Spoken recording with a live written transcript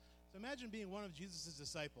Imagine being one of Jesus'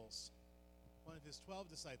 disciples, one of his 12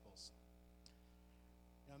 disciples.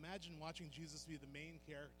 Now imagine watching Jesus be the main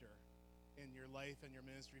character in your life and your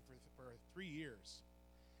ministry for 3 years,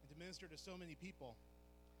 and to minister to so many people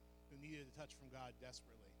who needed a touch from God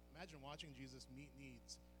desperately. Imagine watching Jesus meet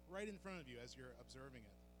needs right in front of you as you're observing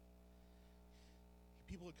it.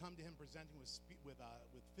 People would come to him presenting with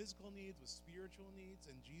physical needs, with spiritual needs,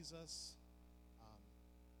 and Jesus,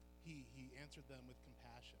 he answered them with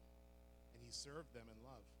compassion, and he served them in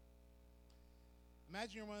love.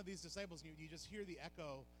 Imagine you're one of these disciples and you just hear the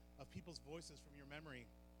echo of people's voices from your memory.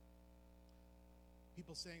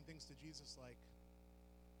 People saying things to Jesus like,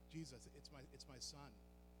 Jesus, it's my son.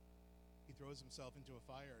 He throws himself into a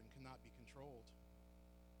fire and cannot be controlled.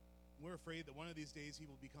 We're afraid that one of these days he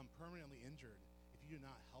will become permanently injured if you do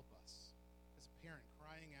not help us. As a parent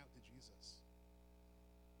crying out to Jesus.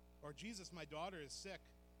 Or, Jesus, my daughter is sick.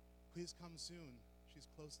 Please come soon. She's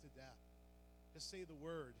close to death. Just say the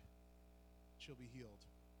word. She'll be healed.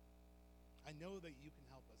 I know that you can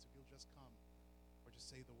help us if you'll just come or just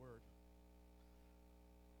say the word.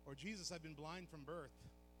 Or, Jesus, I've been blind from birth.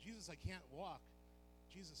 Jesus, I can't walk.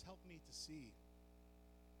 Jesus, help me to see.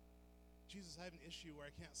 Jesus, I have an issue where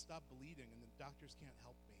I can't stop bleeding and the doctors can't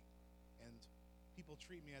help me. And people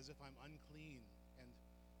treat me as if I'm unclean and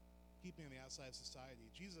keep me on the outside of society.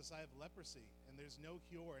 Jesus, I have leprosy and there's no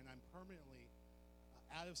cure and I'm permanently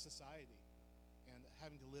out of society and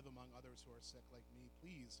having to live among others who are sick like me.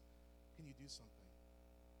 Please, can you do something?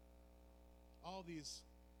 All these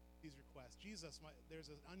requests. Jesus,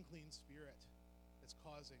 there's an unclean spirit that's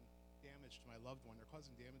causing damage to my loved one or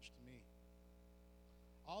causing damage to me.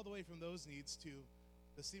 All the way from those needs to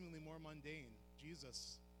the seemingly more mundane.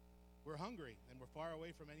 Jesus, we're hungry and we're far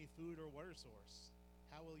away from any food or water source.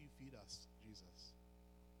 How will you feed us, Jesus?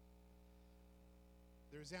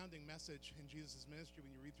 The resounding message in Jesus' ministry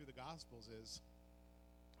when you read through the Gospels is,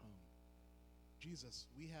 Jesus,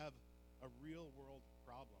 we have a real world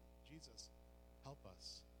problem. Jesus, help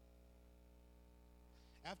us.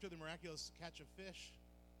 After the miraculous catch of fish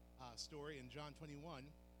story in John 21,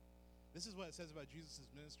 this is what it says about Jesus'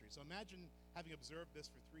 ministry. So imagine having observed this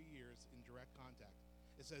for 3 years in direct contact.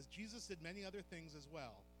 It says, Jesus did many other things as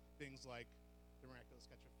well, things like the miraculous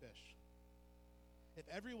catch of fish. If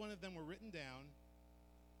every one of them were written down,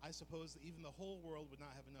 I suppose that even the whole world would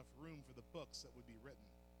not have enough room for the books that would be written.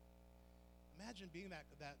 Imagine being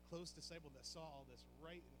that close disciple that saw all this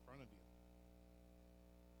right in front of you.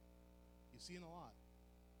 You've seen a lot.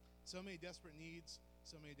 So many desperate needs,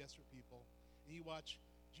 so many desperate people. And you watch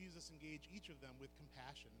Jesus engage each of them with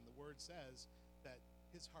compassion. And the word says that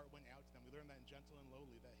his heart went out to them. We learned that in Gentle and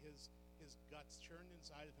Lowly, that his guts churned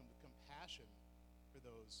inside of him with compassion for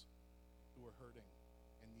those who were hurting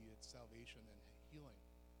and needed salvation and healing.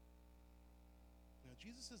 Now,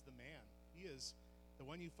 Jesus is the man. He is the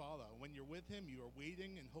one you follow. When you're with him, you are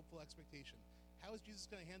waiting in hopeful expectation. How is Jesus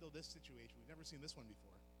going to handle this situation? We've never seen this one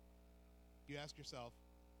before. You ask yourself,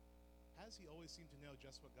 has he always seemed to know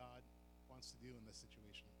just what God wants to do in this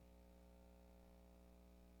situation?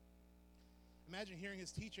 Imagine hearing his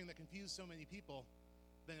teaching that confused so many people,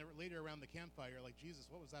 then later around the campfire, like, Jesus,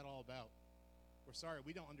 what was that all about? We're sorry,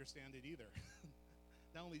 we don't understand it either.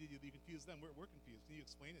 Not only did you confuse them, we're confused. Can you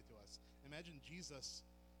explain it to us? Imagine Jesus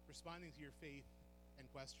responding to your faith and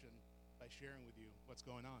question by sharing with you what's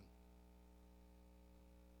going on.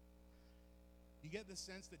 You get the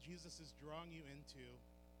sense that Jesus is drawing you into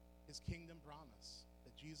his kingdom promise,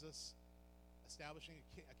 that Jesus establishing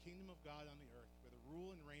a kingdom of God on the earth where the rule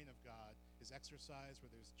and reign of God is exercised, where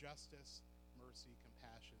there's justice, mercy,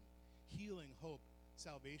 compassion, healing, hope,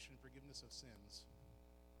 salvation, forgiveness of sins.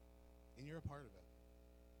 And you're a part of it.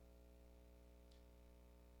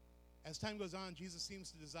 As time goes on, Jesus seems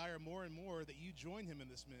to desire more and more that you join him in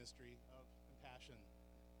this ministry of compassion.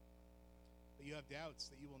 That you have doubts,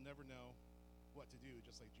 that you will never know what to do,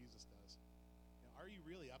 just like Jesus does. Now, are you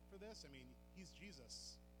really up for this? I mean, he's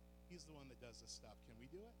Jesus. He's the one that does this stuff. Can we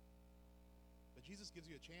do it? But Jesus gives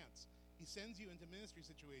you a chance. He sends you into ministry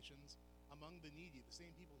situations among the needy, the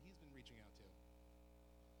same people he's been reaching out to.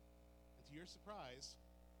 And to your surprise,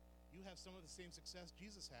 you have some of the same success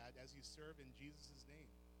Jesus had as you serve in Jesus' name.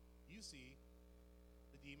 You see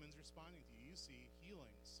the demons responding to you. You see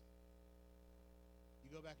healings.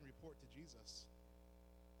 You go back and report to Jesus.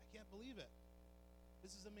 I can't believe it.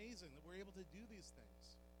 This is amazing that we're able to do these things.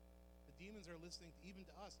 The demons are listening even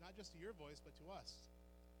to us, not just to your voice, but to us.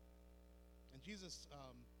 And Jesus,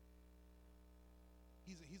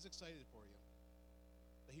 he's excited for you.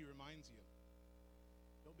 But he reminds you,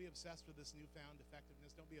 don't be obsessed with this newfound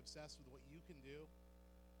effectiveness. Don't be obsessed with what you can do.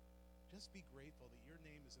 Just be grateful that your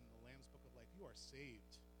name is in the Lamb's Book of Life. You are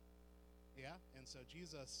saved. Yeah? And so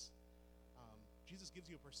Jesus gives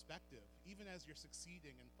you a perspective. Even as you're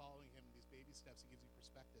succeeding and following him in these baby steps, he gives you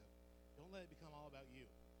perspective. Don't let it become all about you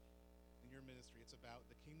in your ministry. It's about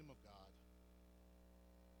the kingdom of God.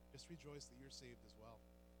 Just rejoice that you're saved as well.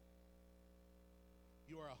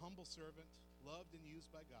 You are a humble servant, loved and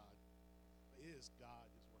used by God, but it is God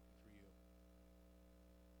who's working through you.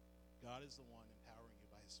 God is the one empowering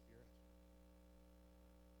you by his Spirit.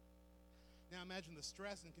 Now imagine the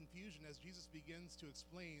stress and confusion as Jesus begins to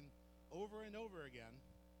explain over and over again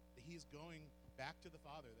that he's going back to the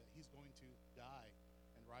Father, that he's going to die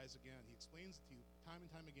and rise again. He explains it to you time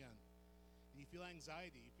and time again. And you feel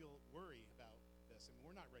anxiety, you feel worry about this. I mean,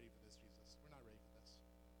 we're not ready for this, Jesus. We're not ready for this.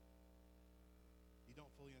 You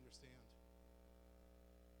don't fully understand.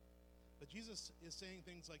 But Jesus is saying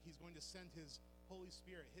things like he's going to send his Holy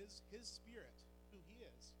Spirit, his Spirit, who he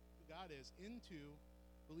is, who God is, into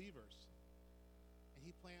believers. And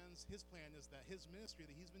his plan is that his ministry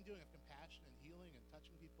that he's been doing of compassion and healing and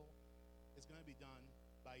touching people is going to be done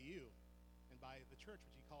by you and by the church,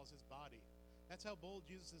 which he calls his body. That's how bold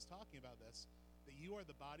Jesus is talking about this, that you are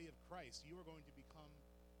the body of Christ. You are going to become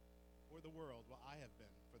for the world what I have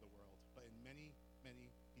been for the world, but in many, many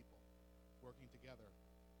people working together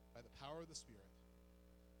by the power of the Spirit.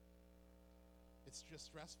 It's just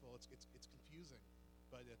stressful. It's confusing,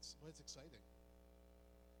 but it's exciting.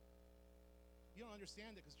 You don't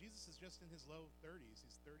understand it because Jesus is just in his low 30s.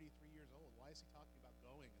 He's 33 years old. Why is he talking about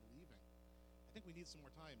going and leaving? I think we need some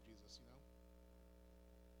more time, Jesus, you know?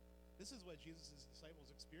 This is what Jesus' disciples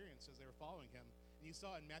experienced as they were following him. And you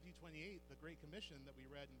saw in Matthew 28, the Great Commission that we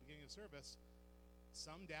read in the beginning of service,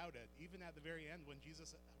 some doubted. Even at the very end, when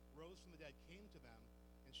Jesus rose from the dead, came to them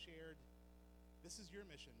and shared, this is your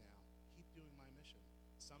mission now. Keep doing my mission.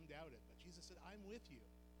 Some doubted. But Jesus said, I'm with you.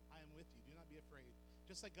 I am with you. Do not be afraid.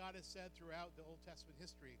 Just like God has said throughout the Old Testament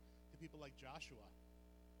history to people like Joshua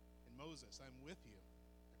and Moses, I'm with you.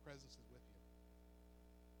 My presence is with you.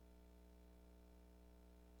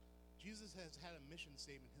 Jesus has had a mission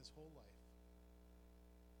statement his whole life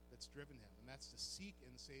that's driven him, and that's to seek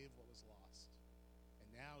and save what was lost. And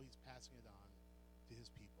now he's passing it on to his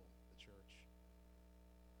people, the church.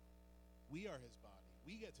 We are his body.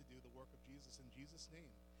 We get to do the work of Jesus in Jesus'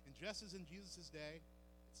 name. And just as in Jesus' day,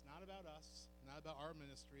 it's not about us, not about our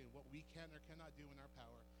ministry and what we can or cannot do in our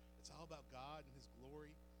power. It's all about God and his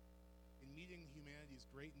glory in meeting humanity's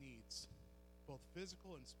great needs, both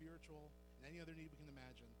physical and spiritual, and any other need we can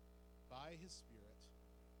imagine, by his Spirit,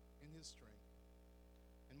 in his strength,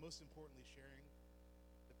 and most importantly, sharing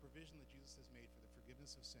the provision that Jesus has made for the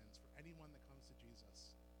forgiveness of sins for anyone that comes to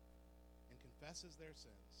Jesus and confesses their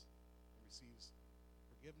sins and receives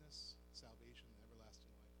forgiveness, salvation, and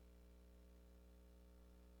everlasting life.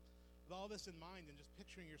 With all this in mind and just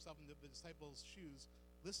picturing yourself in the disciples' shoes,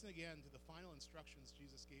 listen again to the final instructions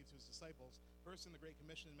Jesus gave to his disciples, first in the Great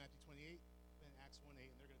Commission in Matthew 28, then Acts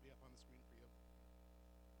 1:8, and they're going to be up on the screen for you.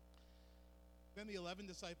 Then the 11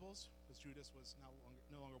 disciples, because Judas was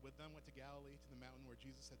no longer with them, went to Galilee to the mountain where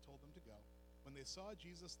Jesus had told them to go. When they saw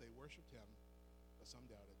Jesus, they worshipped him, but some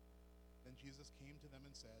doubted. Then Jesus came to them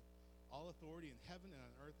and said, all authority in heaven and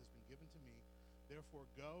on earth has been given to me. Therefore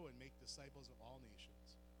go and make disciples of all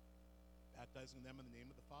nations, baptizing them in the name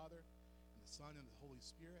of the Father, and the Son, and the Holy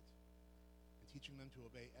Spirit, and teaching them to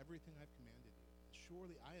obey everything I've commanded you. And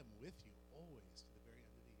surely I am with you always to the very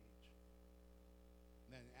end of the age. And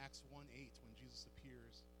then in Acts 1:8, when Jesus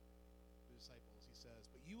appears to the disciples, he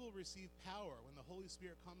says, but you will receive power when the Holy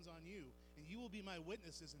Spirit comes on you, and you will be my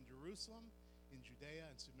witnesses in Jerusalem, in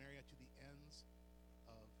Judea, and Samaria, to the ends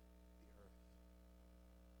of the earth.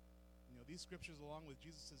 You know, these scriptures, along with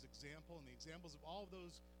Jesus' example and the examples of all of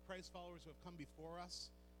those Christ followers who have come before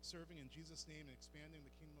us, serving in Jesus' name and expanding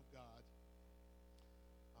the kingdom of God,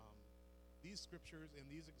 these scriptures and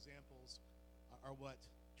these examples are what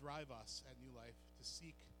drive us at New Life to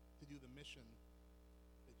seek to do the mission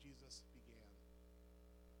that Jesus began.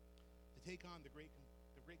 To take on the Great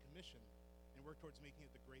Commission and work towards making it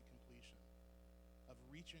the great completion of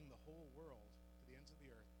reaching the whole world to the ends of the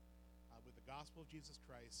earth with the gospel of Jesus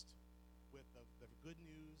Christ, with the good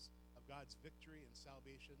news of God's victory and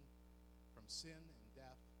salvation from sin and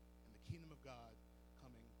death and the kingdom of God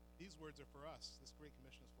coming. These words are for us. This Great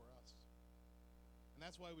Commission is for us. And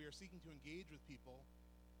that's why we are seeking to engage with people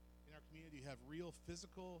in our community who have real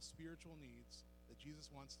physical, spiritual needs that Jesus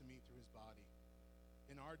wants to meet through his body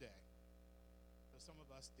in our day. Though some of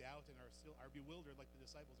us doubt and are bewildered like the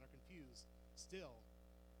disciples and are confused, still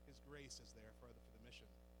his grace is there for the mission.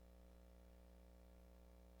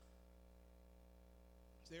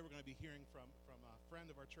 Today we're going to be hearing from a friend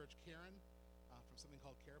of our church, Karen, from something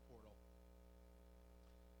called Care Portal.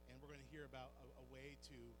 And we're going to hear about a way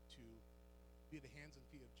to be the hands and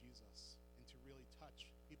feet of Jesus and to really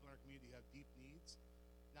touch people in our community who have deep needs,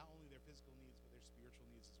 not only their physical needs, but their spiritual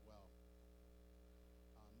needs as well.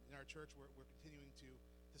 In our church, we're continuing to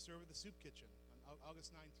serve at the soup kitchen. On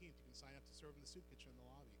August 19th, you can sign up to serve in the soup kitchen in the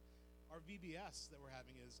lobby. Our VBS that we're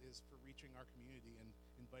having is for reaching our community and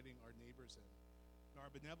inviting our neighbors in. And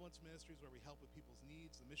our benevolence ministries, where we help with people's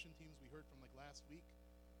needs, the mission teams we heard from like last week,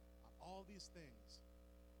 all these things,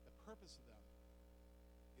 the purpose of them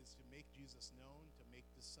is to make Jesus known, to make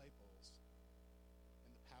disciples,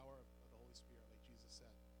 and the power of the Holy Spirit, like Jesus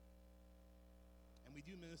said. And we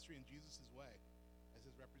do ministry in Jesus' way as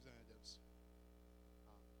his representatives,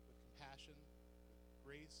 with compassion, with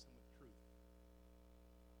grace, and with truth.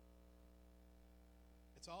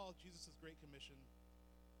 It's all Jesus' Great Commission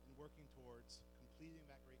and working towards completing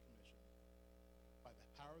that Great Commission by the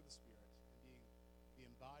power of the Spirit and being the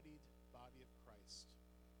embodied body of Christ,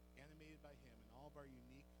 animated by him in all of our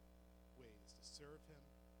unique ways to serve him,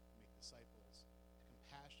 to make disciples, to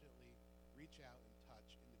compassionately reach out and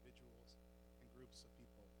touch individuals and groups of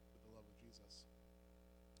people with the love of Jesus.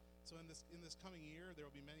 So in this coming year, there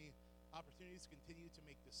will be many opportunities to continue to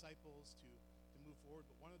make disciples, to move forward.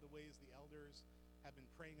 But one of the ways the elders have been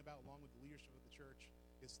praying about, along with the leadership of the church,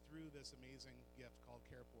 is through this amazing gift called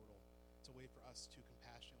Care Portal. It's a way for us to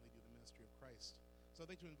compassionately do the ministry of Christ. So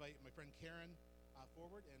I'd like to invite my friend Karen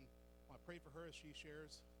forward, and I want to pray for her as she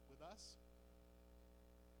shares with us.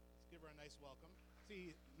 Let's give her a nice welcome.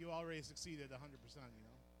 See, you already succeeded 100%, you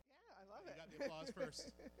know? Yeah, I love it. You got the applause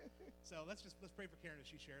first. So let's pray for Karen as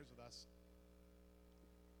she shares with us.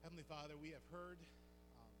 Heavenly Father, we have heard,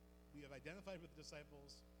 we have identified with the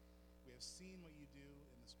disciples. We have seen what you do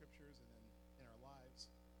in the scriptures and in our lives.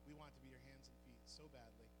 We want to be your hands and feet so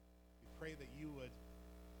badly. We pray that you would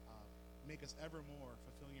make us ever more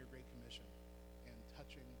fulfilling your Great Commission and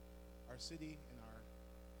touching our city and our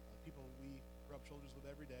people we rub shoulders with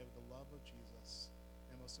every day with the love of Jesus,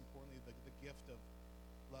 and most importantly, the gift of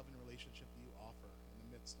love and relationship that you offer in the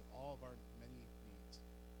midst of all of our many needs.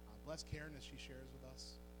 Bless Karen as she shares with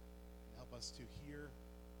us, and help us to hear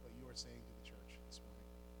what you are saying to the church this morning.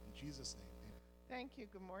 In Jesus' name, amen. Thank you.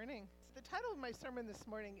 Good morning. The title of my sermon this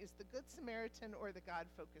morning is The Good Samaritan or the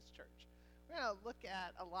God-Focused Church. We're going to look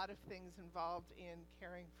at a lot of things involved in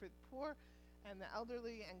caring for the poor and the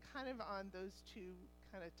elderly, and kind of on those two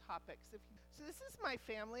kind of topics. So this is my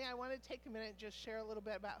family. I want to take a minute and just share a little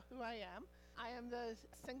bit about who I am. I am the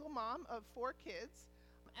single mom of 4 kids,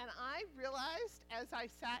 and I realized as I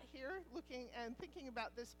sat here looking and thinking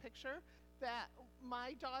about this picture that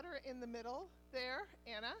my daughter in the middle there,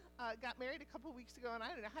 Anna, got married a couple weeks ago, and I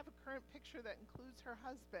don't have a current picture that includes her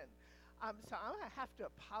husband. So I'm going to have to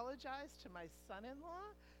apologize to my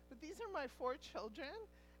son-in-law, but these are my 4 children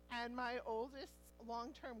and my oldest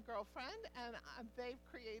long-term girlfriend, and they've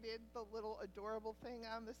created the little adorable thing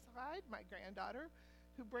on the side, my granddaughter,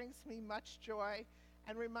 who brings me much joy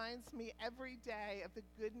and reminds me every day of the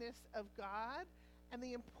goodness of God and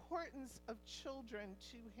the importance of children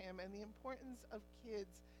to him and the importance of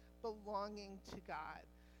kids belonging to God.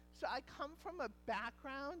 So I come from a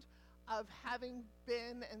background of having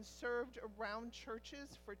been and served around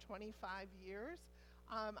churches for 25 years.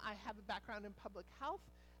 I have a background in public health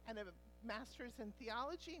and a master's in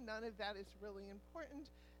theology. None of that is really important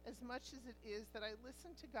as much as it is that I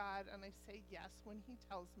listen to God and I say yes when he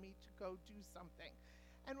tells me to go do something.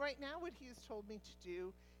 And right now what he has told me to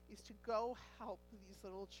do is to go help these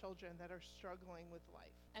little children that are struggling with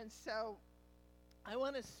life. And so I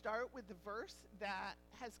want to start with the verse that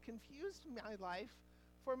has confused my life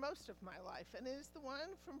for most of my life, and it is the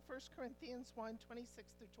one from 1 Corinthians 1:26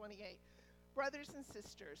 through 28. Brothers and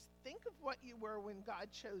sisters, think of what you were when God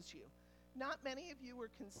chose you. Not many of you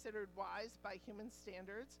were considered wise by human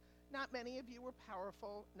standards. Not many of you were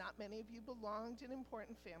powerful. Not many of you belonged in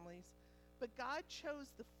important families. But God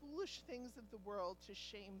chose the foolish things of the world to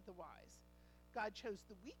shame the wise. God chose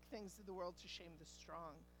the weak things of the world to shame the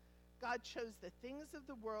strong. God chose the things of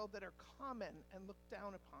the world that are common and looked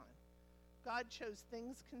down upon. God chose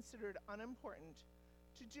things considered unimportant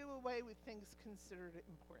to do away with things considered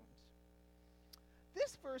important.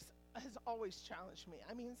 This verse has always challenged me.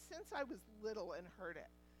 I mean, since I was little and heard it,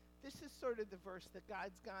 this is sort of the verse that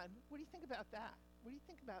God's gone, what do you think about that? What do you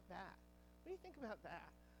think about that? What do you think about that?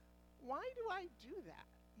 Why do I do that?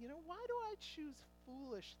 You know, why do I choose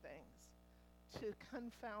foolish things to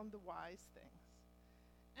confound the wise things?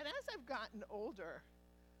 And as I've gotten older,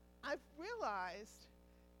 I've realized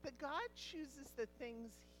that God chooses the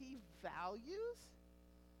things he values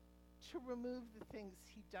to remove the things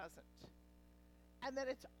he doesn't. And that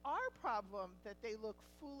it's our problem that they look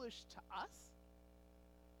foolish to us,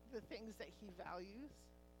 the the things that he values,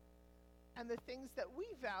 and the things that we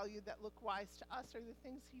value that look wise to us are the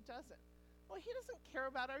things he doesn't. Well, he doesn't care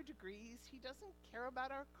about our degrees. He doesn't care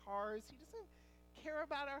about our cars. He doesn't care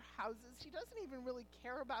about our houses. He doesn't even really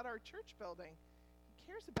care about our church building. He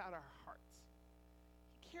cares about our hearts.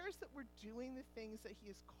 He cares that we're doing the things that he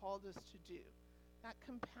has called us to do, that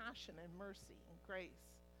compassion and mercy and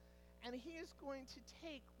grace. And he is going to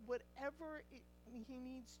take whatever he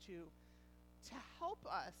needs to help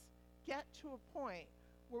us get to a point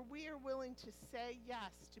where we are willing to say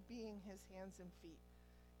yes to being his hands and feet.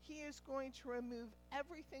 He is going to remove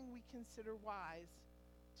everything we consider wise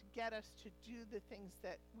to get us to do the things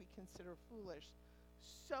that we consider foolish,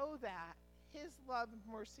 so that his love,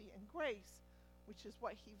 mercy, and grace, which is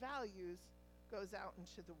what he values, goes out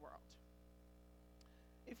into the world.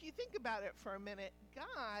 If you think about it for a minute,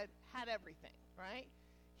 God had everything, right?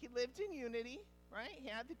 He lived in unity, right? He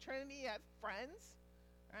had the Trinity, he had friends,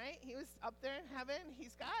 right? He was up there in heaven.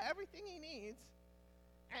 He's got everything he needs.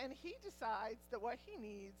 And he decides that what he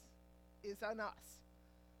needs is on us,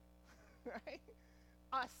 right?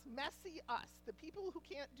 Us, messy us, the people who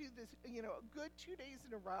can't do this, a good 2 days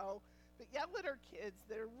in a row, that yell at our kids,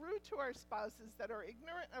 that are rude to our spouses, that are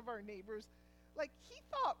ignorant of our neighbors. Like, he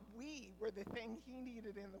thought we were the thing he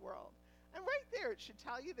needed in the world. And right there, it should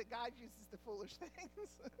tell you that God uses the foolish things,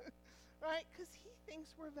 right? Because he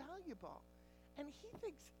thinks we're valuable. And he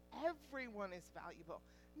thinks everyone is valuable.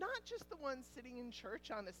 Not just the ones sitting in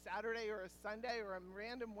church on a Saturday or a Sunday or a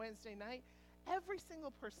random Wednesday night. Every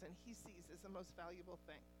single person he sees is the most valuable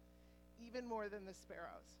thing, even more than the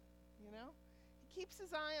sparrows, He keeps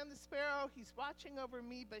his eye on the sparrow. He's watching over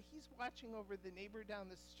me, but he's watching over the neighbor down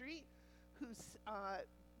the street who's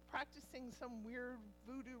practicing some weird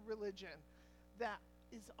voodoo religion that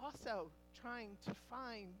is also trying to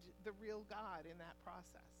find the real God in that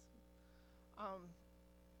process.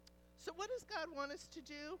 So what does God want us to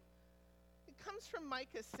do? It comes from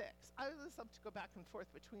Micah 6. I always love to go back and forth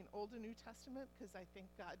between Old and New Testament because I think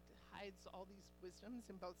God hides all these wisdoms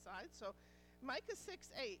in both sides. So Micah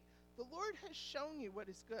 6:8, the Lord has shown you what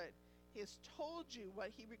is good. He has told you what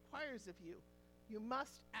he requires of you. You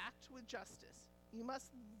must act with justice. You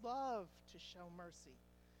must love to show mercy.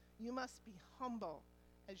 You must be humble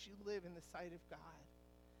as you live in the sight of God.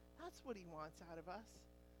 That's what he wants out of us.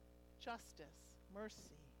 Justice,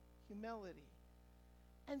 mercy, humility.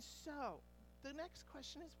 And so the next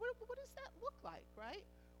question is, what does that look like, right?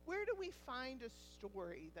 Where do we find a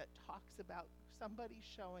story that talks about somebody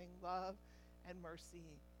showing love and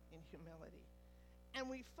mercy and humility? And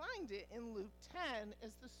we find it in Luke 10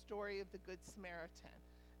 as the story of the Good Samaritan.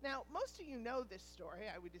 Now, most of you know this story,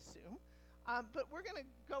 I would assume, but we're going to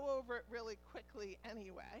go over it really quickly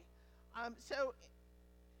anyway. So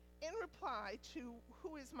in reply to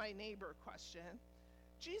who is my neighbor question,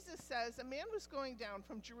 Jesus says a man was going down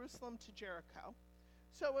from Jerusalem to Jericho.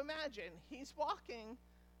 So imagine he's walking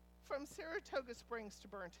from Saratoga Springs to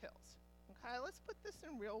Burnt Hills. Okay, let's put this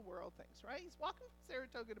in real world things, right? He's walking from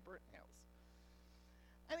Saratoga to Burnt Hills.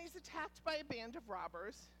 And he's attacked by a band of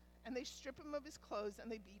robbers, and they strip him of his clothes, and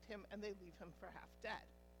they beat him, and they leave him for half dead.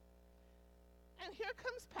 And here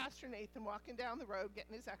comes Pastor Nathan walking down the road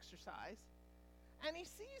getting his exercise, and he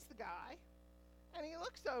sees the guy, and he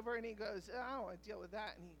looks over, and he goes, I don't want to deal with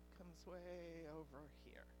that, and he comes way over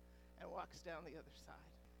here and walks down the other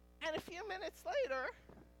side. And a few minutes later,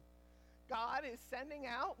 God is sending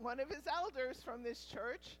out one of his elders from this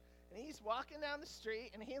church, and he's walking down the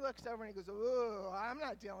street, and he looks over, and he goes, oh, I'm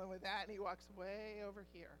not dealing with that, and he walks way over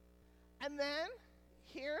here. And then,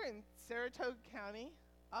 here in Saratoga County,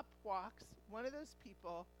 up walks one of those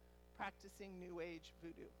people practicing New Age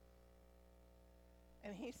voodoo.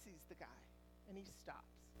 And he sees the guy, and he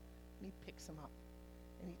stops, and he picks him up,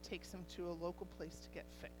 and he takes him to a local place to get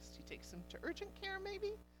fixed. He takes him to urgent care,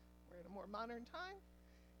 maybe. We're in a more modern time.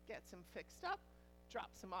 Gets him fixed up,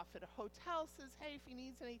 drops him off at a hotel, says, hey, if he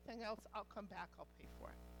needs anything else, I'll come back, I'll pay for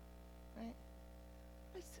it, right?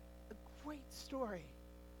 It's a great story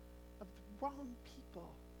of the wrong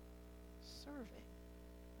people serving,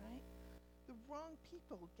 right? The wrong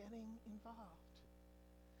people getting involved.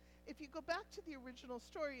 If you go back to the original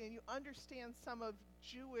story and you understand some of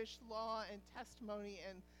Jewish law and testimony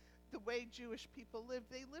and the way Jewish people lived,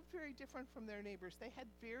 they lived very different from their neighbors. They had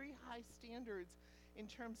very high standards in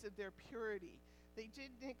terms of their purity. They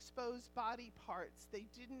didn't expose body parts. They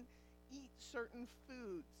didn't eat certain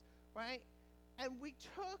foods, right? And we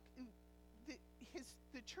took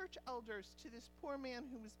the church elders to this poor man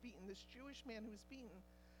who was beaten, this Jewish man who was beaten,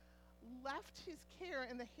 left his care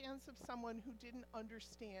in the hands of someone who didn't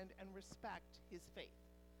understand and respect his faith,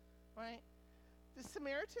 right? The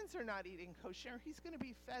Samaritans are not eating kosher. He's going to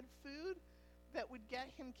be fed food that would get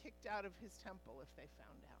him kicked out of his temple if they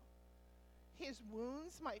found out. His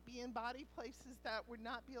wounds might be in body places that would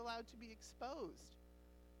not be allowed to be exposed.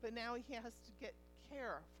 But now he has to get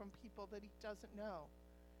care from people that he doesn't know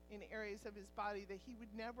in areas of his body that he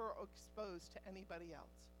would never expose to anybody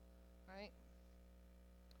else, right?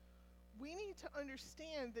 We need to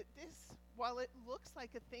understand that this, while it looks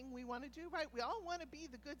like a thing we want to do, right? We all want to be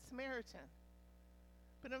the Good Samaritan.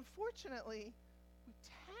 But unfortunately, we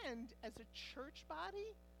tend, as a church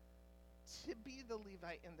body, to be the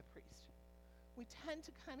Levite and the priest. We tend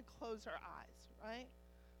to kind of close our eyes, right?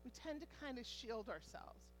 We tend to kind of shield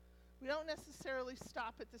ourselves. We don't necessarily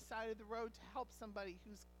stop at the side of the road to help somebody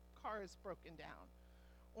whose car is broken down,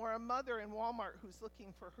 or a mother in Walmart who's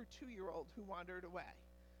looking for her 2-year-old who wandered away,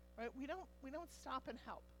 right? We don't stop and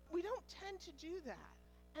help. We don't tend to do that,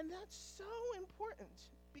 and that's so important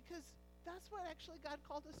because that's what actually God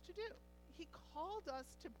called us to do. He called us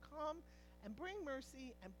to come and bring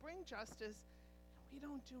mercy and bring justice, and we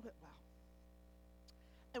don't do it well.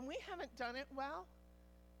 And we haven't done it well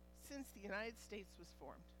since the United States was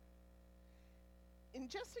formed. And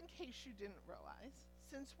just in case you didn't realize,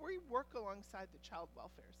 since we work alongside the child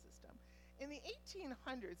welfare system, in the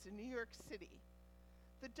 1800s in New York City,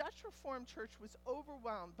 the Dutch Reformed Church was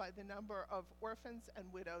overwhelmed by the number of orphans and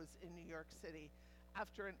widows in New York City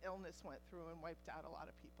after an illness went through and wiped out a lot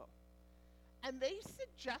of people. And they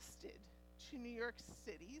suggested to New York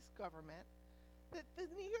City's government that the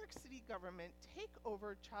New York City government take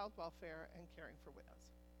over child welfare and caring for widows.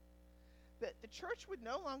 That the church would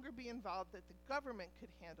no longer be involved, that the government could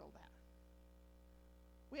handle that.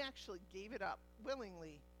 We actually gave it up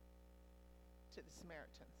willingly to the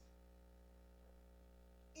Samaritans.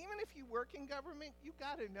 Even if you work in government, you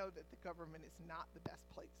got to know that the government is not the best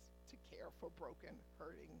place to care for broken,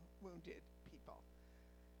 hurting, wounded people.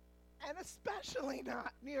 And especially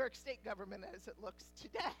not New York State government as it looks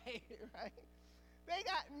today, right?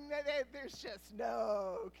 There's just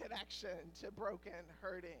no connection to broken,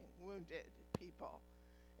 hurting, wounded people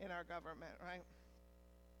in our government, right?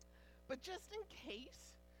 But just in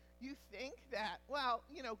case you think that, well,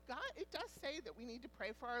 God, it does say that we need to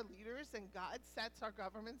pray for our leaders and God sets our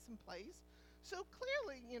governments in place. So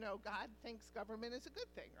clearly, God thinks government is a good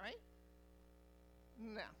thing, right?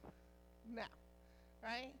 No,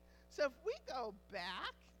 right? So if we go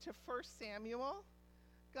back to 1 Samuel,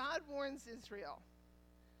 God warns Israel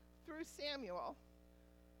through Samuel.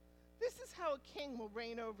 This is how a king will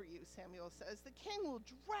reign over you, Samuel says. The king will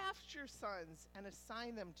draft your sons and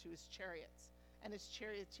assign them to his chariots and his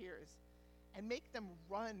charioteers and make them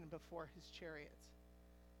run before his chariots.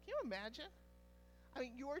 Can you imagine? I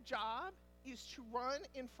mean, your job is to run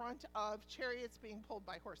in front of chariots being pulled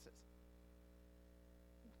by horses.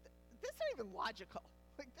 That's not even logical.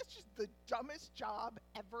 That's just the dumbest job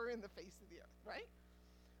ever in the face of the earth, right?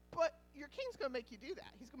 But your king's going to make you do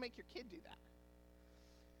that. He's going to make your kid do that.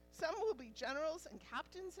 Some will be generals and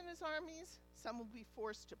captains in his armies. Some will be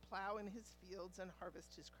forced to plow in his fields and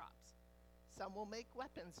harvest his crops. Some will make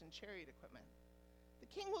weapons and chariot equipment.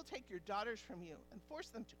 The king will take your daughters from you and force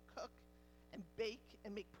them to cook and bake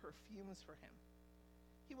and make perfumes for him.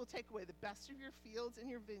 He will take away the best of your fields and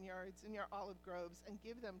your vineyards and your olive groves and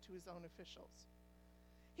give them to his own officials.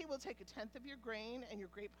 He will take 1/10 of your grain and your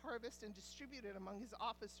grape harvest and distribute it among his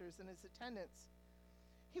officers and his attendants.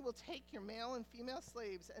 He will take your male and female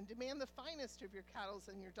slaves and demand the finest of your cattle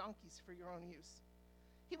and your donkeys for your own use.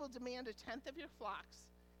 He will demand 1/10 of your flocks,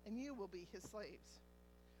 and you will be his slaves.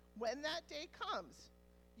 When that day comes,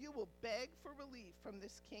 you will beg for relief from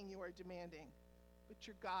this king you are demanding, but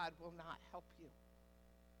your God will not help you.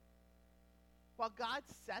 While God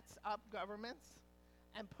sets up governments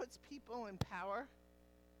and puts people in power,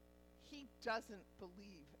 he doesn't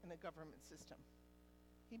believe in a government system.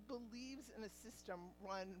 He believes in a system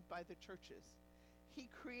run by the churches. He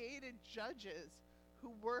created judges who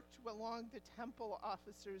worked along the temple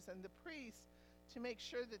officers and the priests to make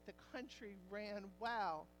sure that the country ran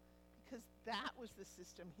well, because that was the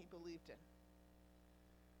system he believed in.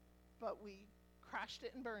 But we crushed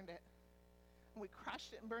it and burned it. And we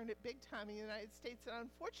crushed it and burned it big time in the United States. And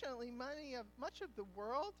unfortunately, much of the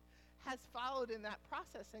world has followed in that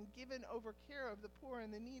process and given over care of the poor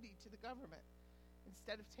and the needy to the government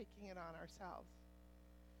instead of taking it on ourselves,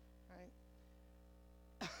 right?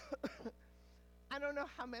 I don't know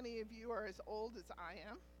how many of you are as old as I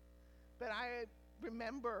am, but I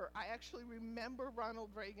actually remember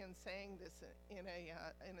Ronald Reagan saying this in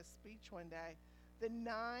a speech one day.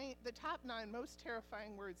 The top 9 most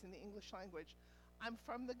terrifying words in the English language: I'm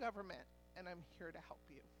from the government and I'm here to help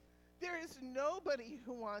you. There is nobody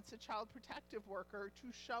who wants a child protective worker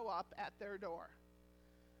to show up at their door.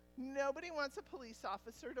 Nobody wants a police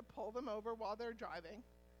officer to pull them over while they're driving.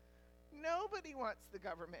 Nobody wants the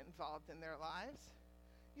government involved in their lives.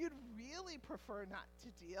 You'd really prefer not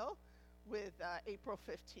to deal with April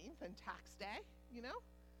 15th and tax day,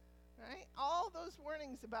 right? All those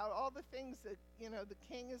warnings about all the things that, the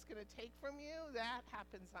king is going to take from you, that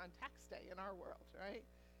happens on tax day in our world, right?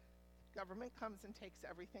 Government comes and takes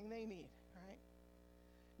everything they need, right?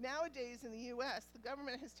 Nowadays in the U.S., the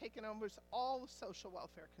government has taken over all social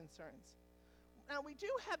welfare concerns. Now, we do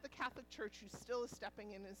have the Catholic Church who still is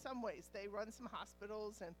stepping in some ways. They run some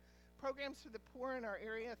hospitals and programs for the poor in our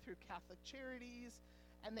area through Catholic Charities,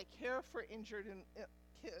 and they care for injured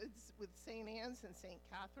kids with St. Anne's and St.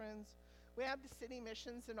 Catherine's. We have the city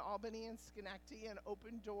missions in Albany and Schenectady and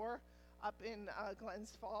Open Door up in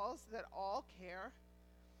Glens Falls that all care.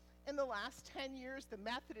 In the last 10 years, the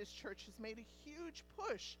Methodist Church has made a huge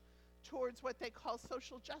push towards what they call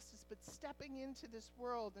social justice, but stepping into this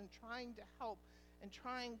world and trying to help and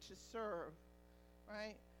trying to serve,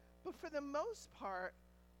 right? But for the most part,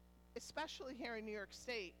 especially here in New York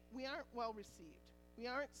State, we aren't well received. We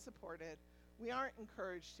aren't supported. We aren't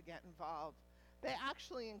encouraged to get involved. They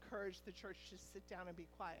actually encourage the church to sit down and be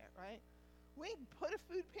quiet, right? We put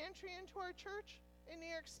a food pantry into our church in New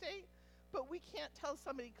York State, but we can't tell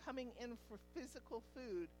somebody coming in for physical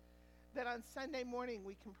food that on Sunday morning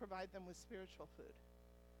we can provide them with spiritual food.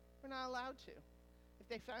 We're not allowed to. If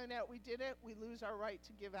they find out we did it, we lose our right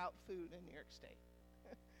to give out food in New York State.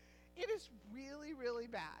 It is really, really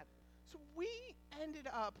bad. So we ended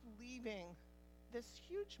up leaving this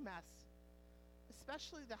huge mess,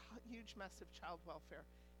 especially the huge mess of child welfare,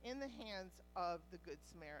 in the hands of the Good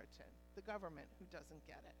Samaritan, the government who doesn't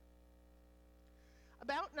get it.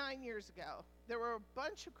 About 9 years ago, there were a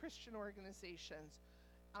bunch of Christian organizations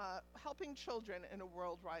helping children in a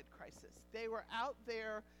worldwide crisis. They were out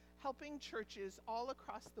there helping churches all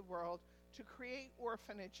across the world to create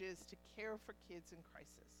orphanages to care for kids in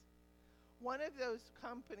crisis. One of those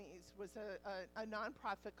companies was a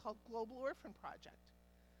nonprofit called Global Orphan Project.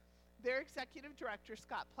 Their executive director,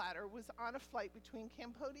 Scott Platter, was on a flight between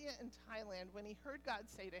Cambodia and Thailand when he heard God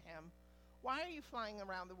say to him, "Why are you flying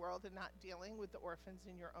around the world and not dealing with the orphans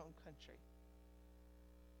in your own country?"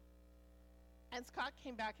 And Scott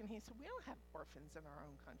came back and he said, "We don't have orphans in our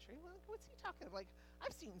own country." Well, what's he talking about? Like,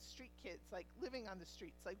 I've seen street kids, like, living on the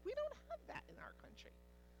streets. Like, we don't have that in our country.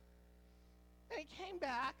 And he came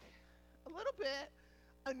back a little bit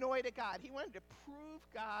annoyed at God. He wanted to prove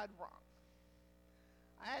God wrong.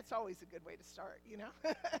 That's always a good way to start,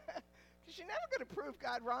 because you're never going to prove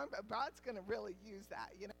God wrong, but God's going to really use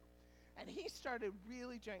that, And he started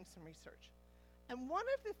really doing some research. And one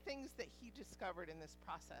of the things that he discovered in this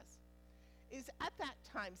process is at that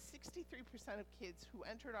time, 63% of kids who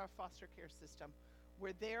entered our foster care system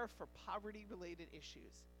were there for poverty-related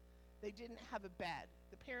issues. They didn't have a bed.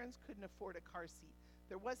 The parents couldn't afford a car seat.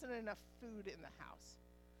 There wasn't enough food in the house.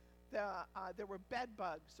 There were bed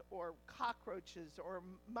bugs or cockroaches or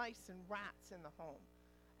mice and rats in the home.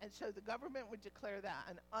 And so the government would declare that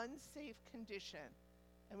an unsafe condition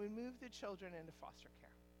and would move the children into foster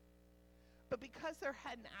care. But because there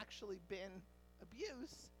hadn't actually been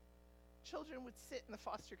abuse, children would sit in the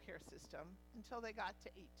foster care system until they got to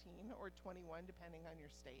 18 or 21, depending on your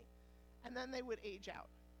state. And then they would age out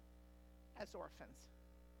as orphans,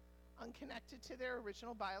 unconnected to their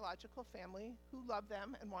original biological family who loved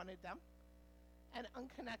them and wanted them, and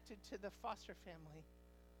unconnected to the foster family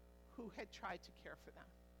who had tried to care for them.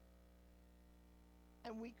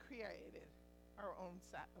 And we created our own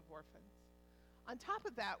set of orphans. On top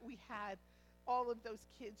of that, we had all of those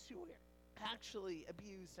kids who were actually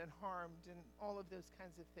abused and harmed and all of those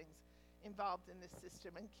kinds of things involved in this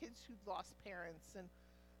system, and kids who'd lost parents, and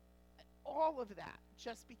all of that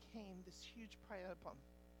just became this huge problem.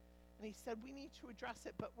 And he said, we need to address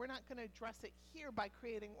it, but we're not going to address it here by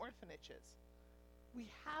creating orphanages. We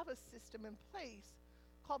have a system in place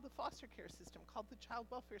called the foster care system, called the child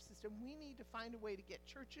welfare system. We need to find a way to get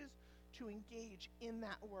churches to engage in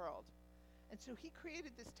that world. And so he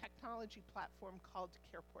created this technology platform called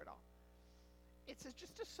Care Portal. It's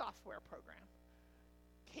just a software program.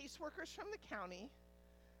 Caseworkers from the county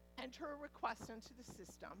enter a request into the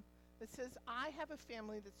system that says, I have a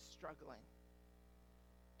family that's struggling.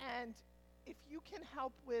 And if you can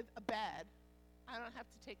help with a bed, I don't have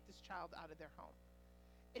to take this child out of their home.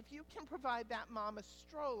 If you can provide that mom a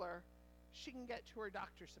stroller, she can get to her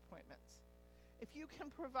doctor's appointments. If you can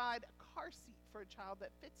provide a car seat for a child that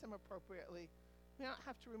fits him appropriately, we don't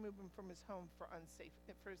have to remove him from his home for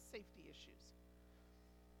safety issues.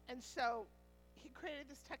 And so he created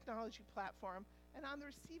this technology platform, and on the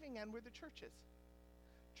receiving end were the churches.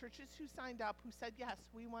 Churches who signed up, who said, yes,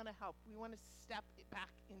 we want to help. We want to step back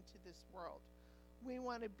into this world. We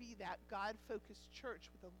want to be that God-focused church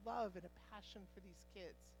with a love and a passion for these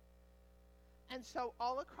kids. And so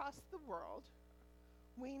all across the world,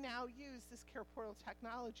 we now use this Care Portal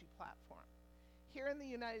technology platform. Here in the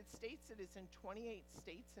United States, it is in 28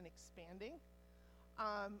 states and expanding.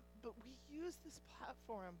 But we use this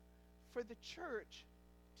platform for the church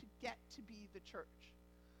to get to be the church.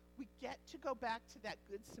 We get to go back to that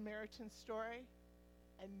Good Samaritan story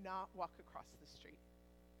and not walk across the street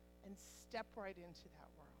and step right into that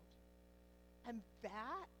world. And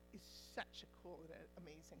that is such a cool and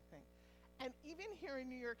amazing thing. And even here in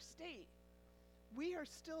New York State, we are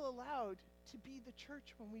still allowed to be the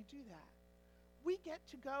church when we do that. We get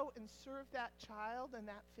to go and serve that child and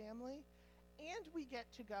that family, and we get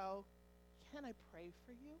to go, can I pray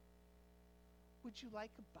for you? Would you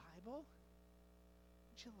like a Bible?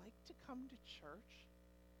 Would you like to come to church?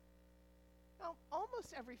 Now,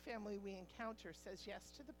 almost every family we encounter says yes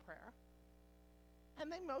to the prayer, and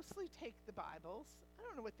they mostly take the Bibles. I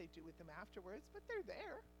don't know what they do with them afterwards, but they're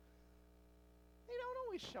there. They don't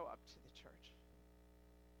always show up to the church.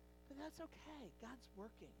 But that's okay. God's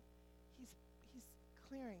working. He's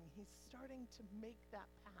clearing. He's starting to make that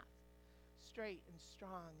path straight and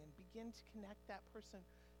strong and begin to connect that person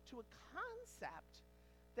to a concept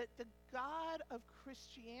that the God of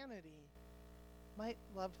Christianity might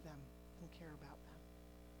love them and care about them.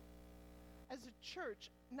 As a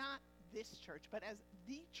church, not this church, but as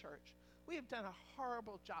the church, we have done a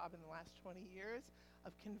horrible job in the last 20 years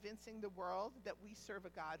of convincing the world that we serve a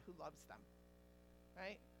God who loves them,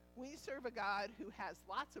 right? We serve a God who has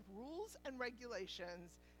lots of rules and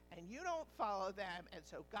regulations, and you don't follow them, and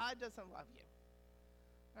so God doesn't love you,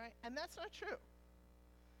 right? And that's not true.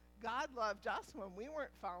 God loved us when we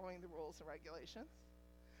weren't following the rules and regulations.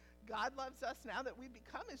 God loves us now that we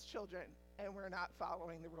become his children, and we're not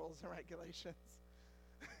following the rules and regulations.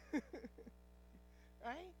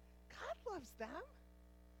 Right? God loves them.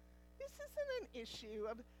 This isn't an issue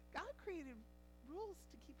of, God created rules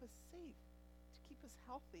to keep us safe, to keep us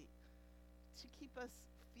healthy, to keep us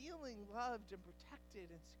feeling loved and protected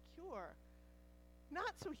and secure.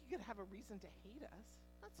 Not so he could have a reason to hate us,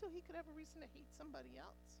 not so he could have a reason to hate somebody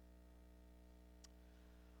else.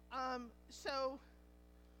 So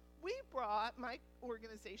we brought, my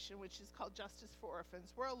organization, which is called Justice for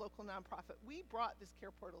Orphans, we're a local nonprofit. We brought this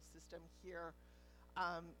Care Portal system here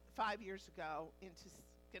 5 years ago into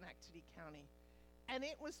Schenectady County. And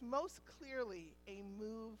it was most clearly a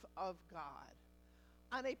move of God.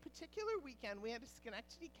 On a particular weekend, we had a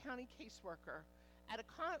Schenectady County caseworker at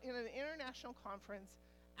in an international conference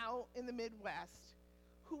out in the Midwest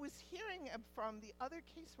who was hearing from the other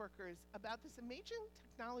caseworkers about this amazing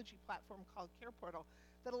technology platform called Care Portal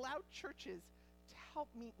that allowed churches to help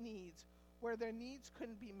meet needs where their needs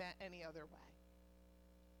couldn't be met any other way.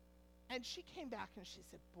 And she came back and she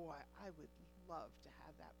said, boy, I would love to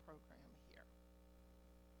have that program here.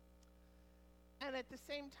 And at the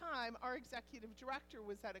same time, our executive director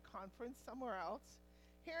was at a conference somewhere else,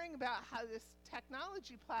 hearing about how this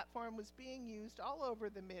technology platform was being used all over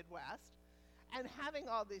the Midwest and having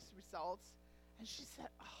all these results. And she said,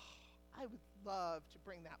 oh, I would love to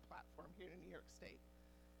bring that platform here to New York State.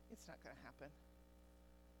 It's not going to happen.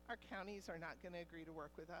 Our counties are not going to agree to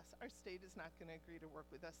work with us. Our state is not going to agree to work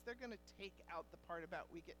with us. They're going to take out the part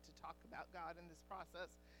about we get to talk about God in this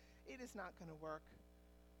process. It is not going to work.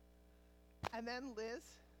 And then Liz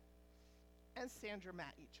and Sandra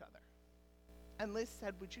met each other. And Liz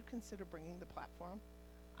said, would you consider bringing the platform?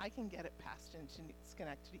 I can get it passed into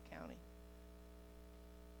Schenectady County.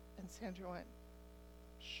 And Sandra went,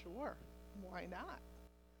 sure, why not?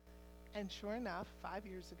 And sure enough, 5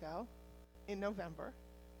 years ago, in November,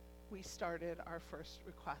 we started our first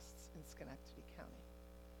requests in Schenectady County.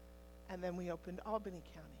 And then we opened Albany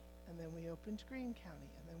County, and then we opened Greene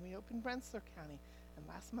County, and then we opened Rensselaer County, and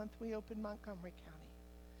last month we opened Montgomery County.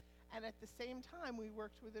 And at the same time, we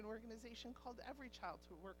worked with an organization called Every Child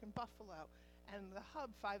to work in Buffalo, and the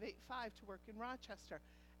Hub 585 to work in Rochester,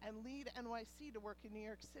 and Lead NYC to work in New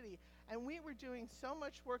York City. And we were doing so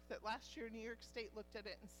much work that last year New York State looked at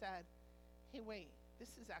it and said, hey, wait, this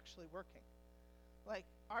is actually working. Like,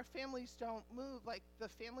 our families don't move, like the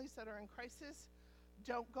families that are in crisis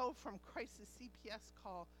don't go from crisis CPS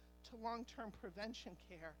call to long-term prevention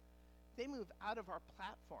care. They move out of our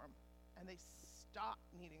platform and they stop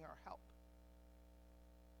needing our help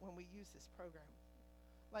when we use this program.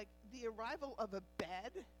 Like, the arrival of a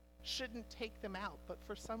bed shouldn't take them out, but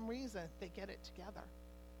for some reason they get it together.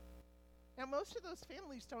 Now, most of those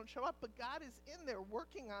families don't show up, but God is in there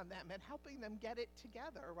working on them and helping them get it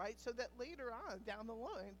together, right? So that later on, down the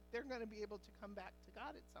line, they're going to be able to come back to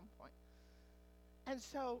God at some point. And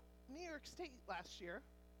so New York State last year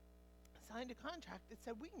signed a contract that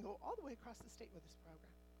said we can go all the way across the state with this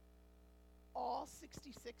program. All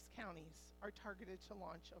 66 counties are targeted to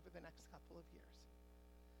launch over the next couple of years.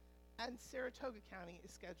 And Saratoga County is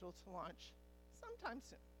scheduled to launch sometime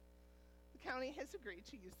soon. The county has agreed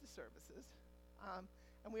to use the services,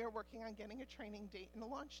 and we are working on getting a training date and a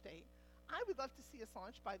launch date. I would love to see us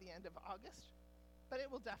launch by the end of August, but it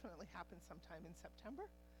will definitely happen sometime in September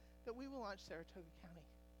that we will launch Saratoga County.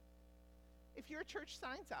 If your church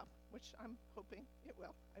signs up, which I'm hoping it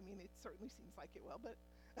will, I mean, it certainly seems like it will, but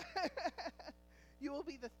you will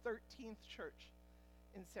be the 13th church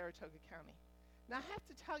in Saratoga County. Now, I have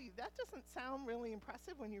to tell you, that doesn't sound really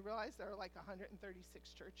impressive when you realize there are like 136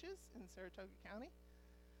 churches in Saratoga County.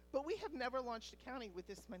 But we have never launched a county with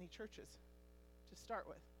this many churches to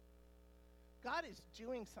start with. God is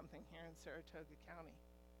doing something here in Saratoga County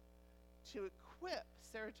to equip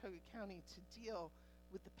Saratoga County to deal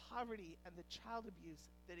with the poverty and the child abuse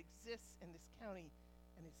that exists in this county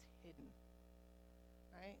and is hidden,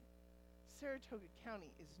 right? Saratoga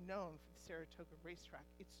County is known for the Saratoga racetrack.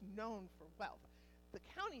 It's known for wealth. The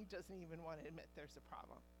county doesn't even want to admit there's a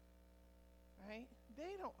problem, right?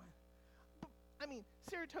 They don't want. I mean,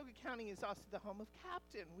 Saratoga County is also the home of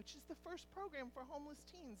Captain, which is the first program for homeless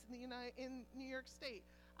teens in New York State,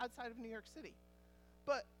 outside of New York City.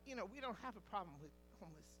 But, you know, we don't have a problem with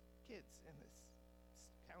homeless kids in this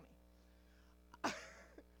county.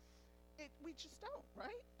 We just don't,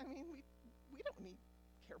 right? I mean, we don't need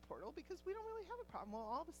Care Portal because we don't really have a problem. Well,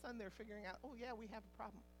 all of a sudden they're figuring out, oh yeah, we have a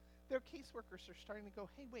problem. Their caseworkers are starting to go,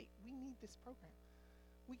 hey, wait, we need this program.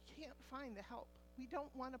 We can't find the help. We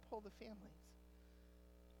don't want to pull the families.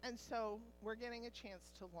 And so we're getting a chance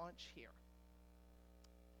to launch here.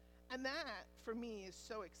 And that, for me, is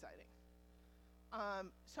so exciting.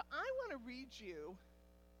 So I want to read you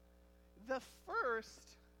the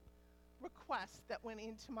first request that went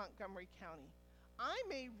into Montgomery County. I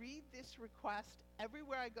may read this request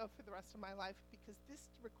everywhere I go for the rest of my life because this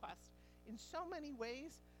request, in so many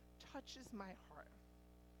ways, touches my heart.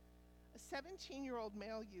 A 17-year-old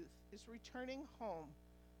male youth is returning home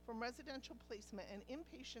from residential placement and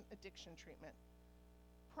inpatient addiction treatment.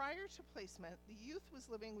 Prior to placement, the youth was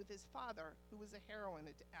living with his father, who was a heroin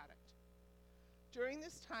addict. During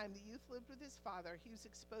this time, the youth lived with his father. He was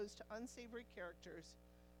exposed to unsavory characters,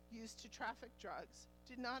 used to traffic drugs,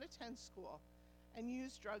 did not attend school, and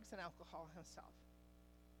used drugs and alcohol himself.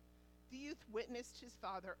 The youth witnessed his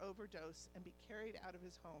father overdose and be carried out of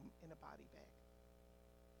his home in a body bag.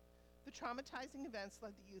 The traumatizing events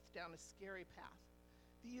led the youth down a scary path.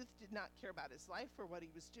 The youth did not care about his life or what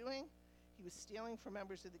he was doing. He was stealing from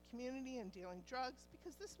members of the community and dealing drugs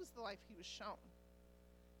because this was the life he was shown.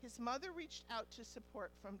 His mother reached out to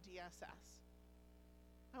support from DSS.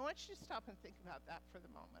 I want you to stop and think about that for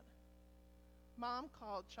the moment. Mom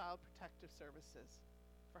called Child Protective Services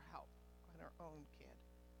for help on her own kid.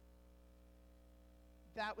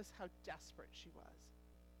 That was how desperate she was.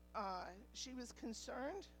 She was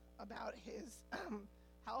concerned about his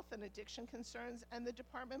health and addiction concerns, and the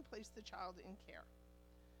department placed the child in care.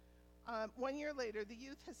 1 year later, the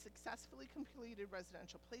youth has successfully completed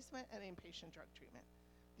residential placement and inpatient drug treatment.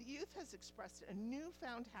 The youth has expressed a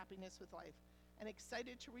newfound happiness with life and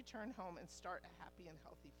excited to return home and start a happy and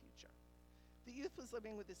healthy future. The youth was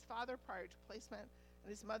living with his father prior to placement,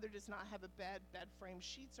 and his mother does not have a bed frame,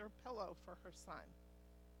 sheets, or pillow for her son.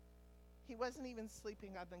 He wasn't even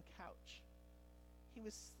sleeping on the couch. He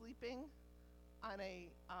was sleeping on a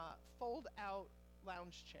fold-out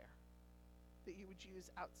lounge chair that you would use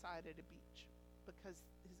outside at a beach because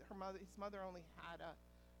his mother only had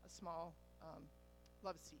a small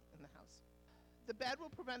love seat in the house. The bed will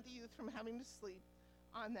prevent the youth from having to sleep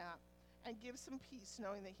on that and give some peace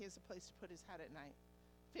knowing that he has a place to put his head at night.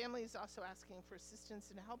 Family is also asking for assistance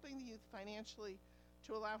in helping the youth financially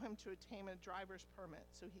to allow him to attain a driver's permit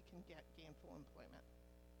so he can get gainful employment.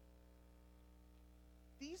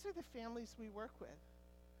 These are the families we work with,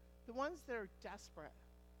 the ones that are desperate,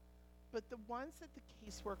 but the ones that the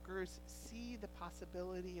caseworkers see the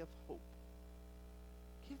possibility of hope.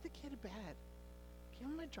 Give the kid a bed. Give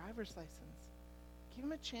him a driver's license. Give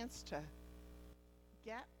him a chance to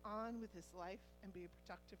get on with his life and be a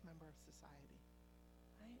productive member of society,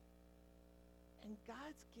 right? And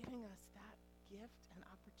God's giving us that gift and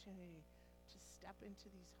opportunity to step into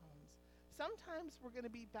these homes. Sometimes we're going to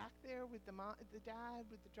be back there with the dad,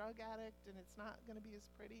 with the drug addict, and it's not going to be as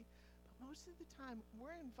pretty. But most of the time,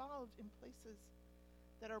 we're involved in places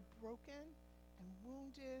that are broken and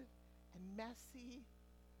wounded and messy,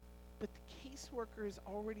 but the caseworker is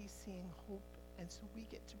already seeing hope, and so we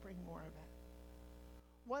get to bring more of it.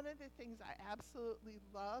 One of the things I absolutely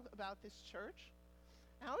love about this church,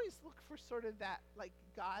 I always look for sort of that like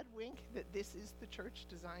God wink that this is the church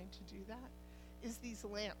designed to do that, is these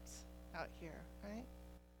lamps out here, right?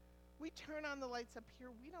 We turn on the lights up here.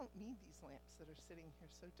 We don't need these lamps that are sitting here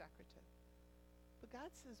so decorative. But God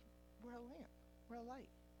says we're a lamp, we're a light,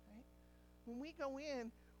 right? When we go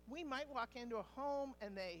in, we might walk into a home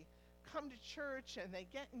and they come to church and they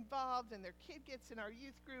get involved and their kid gets in our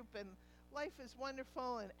youth group and life is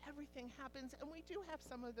wonderful and everything happens. And we do have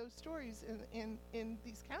some of those stories in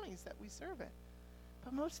these counties that we serve in.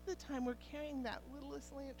 But most of the time we're carrying that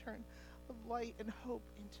littlest lantern of light and hope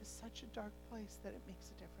into such a dark place that it makes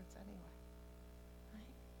a difference anyway,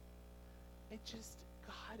 right?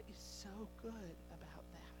 God is so good about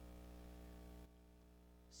that.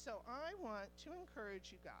 So I want to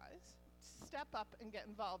encourage you guys to step up and get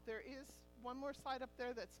involved. There is one more slide up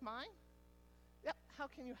there that's mine. Yep, how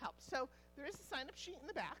can you help? So there is a sign-up sheet in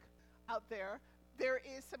the back out there. There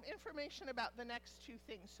is some information about the next two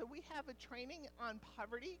things. So we have a training on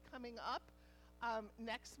poverty coming up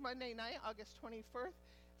next Monday night, August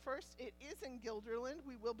 21st. It is in Guilderland.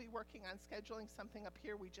 We will be working on scheduling something up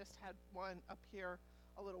here. We just had one up here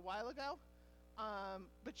a little while ago,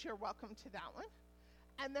 but you're welcome to that one.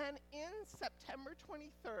 And then in September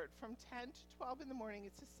 23rd from 10 to 12 in the morning,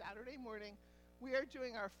 it's a Saturday morning, we are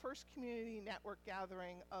doing our first community network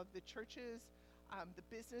gathering of the churches, the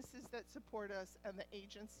businesses that support us, and the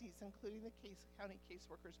agencies, including the county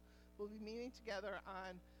caseworkers. We'll be meeting together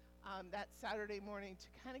on that Saturday morning to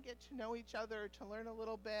kind of get to know each other, to learn a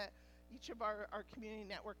little bit. Each of our community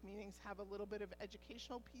network meetings have a little bit of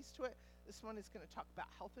educational piece to it. This one is going to talk about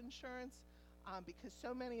health insurance because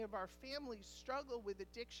so many of our families struggle with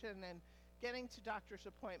addiction and getting to doctor's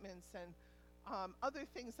appointments and other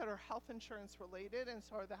things that are health insurance related. And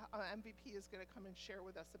so the MVP is going to come and share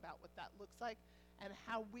with us about what that looks like and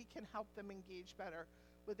how we can help them engage better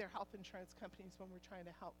with their health insurance companies when we're trying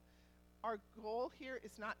to help. Our goal here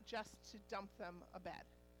is not just to dump them a bed.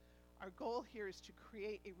 Our goal here is to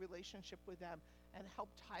create a relationship with them and help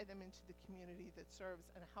tie them into the community that serves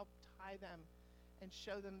and help tie them and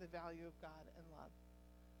show them the value of God and love.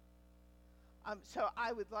 So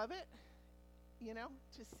I would love it,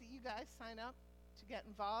 to see you guys sign up to get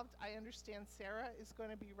involved. I understand Sarah is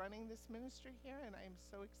going to be running this ministry here, and I am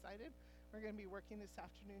so excited. We're going to be working this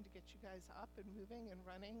afternoon to get you guys up and moving and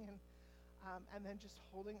running and then just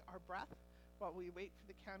holding our breath while we wait for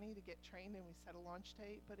the county to get trained and we set a launch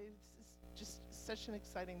date. But it's just such an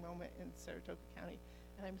exciting moment in Saratoga County,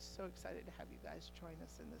 and I'm so excited to have you guys join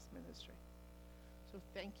us in this ministry. So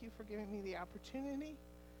thank you for giving me the opportunity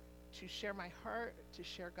to share my heart, to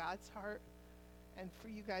share God's heart, and for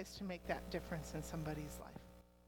you guys to make that difference in somebody's life.